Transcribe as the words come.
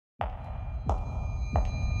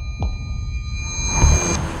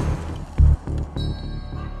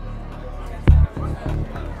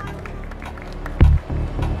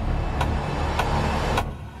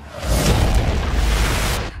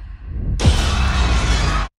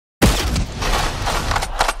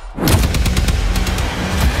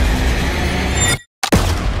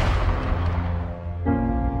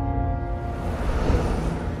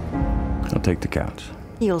I'll take the couch.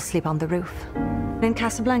 You'll sleep on the roof. In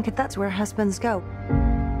Casablanca, that's where husbands go.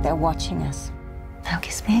 They're watching us. Now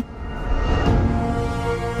kiss me.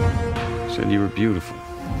 Said you were beautiful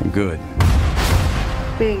and good.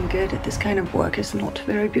 Being good at this kind of work is not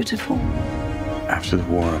very beautiful. After the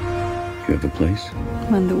war, you have a place?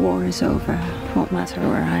 When the war is over, it won't matter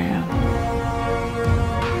where I am.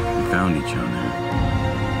 We found each other.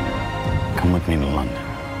 Come with me to London.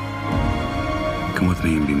 Come with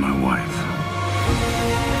me and be my wife.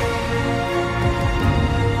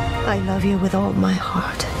 I love you with all my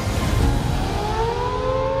heart.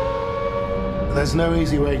 There's no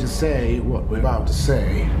easy way to say what we're about to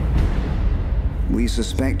say. We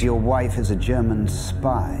suspect your wife is a German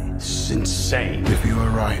spy. It's insane. If you are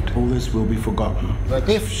right, all this will be forgotten. But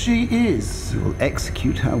if she is, You will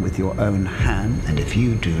execute her with your own hand, and if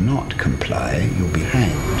you do not comply, you'll be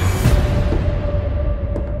hanged.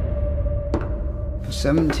 For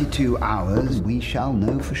 72 hours, we shall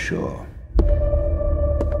know for sure.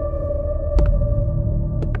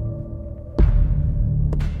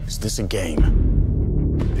 Is this a game?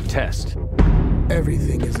 A test?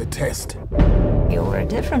 everything is a test. You were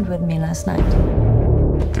different with me last night.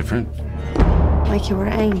 Different? Like you were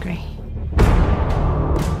angry.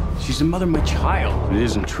 She's the mother of my child. It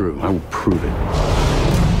isn't true. I will prove it.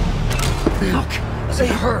 Look, say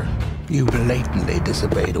her. You blatantly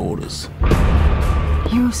disobeyed orders.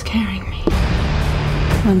 You're scaring me.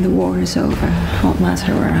 When the war is over, it won't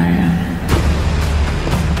matter where I am.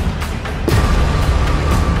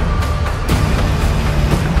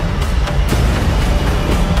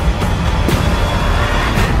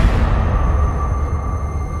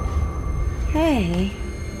 Hey,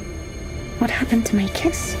 what happened to my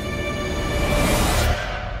kiss?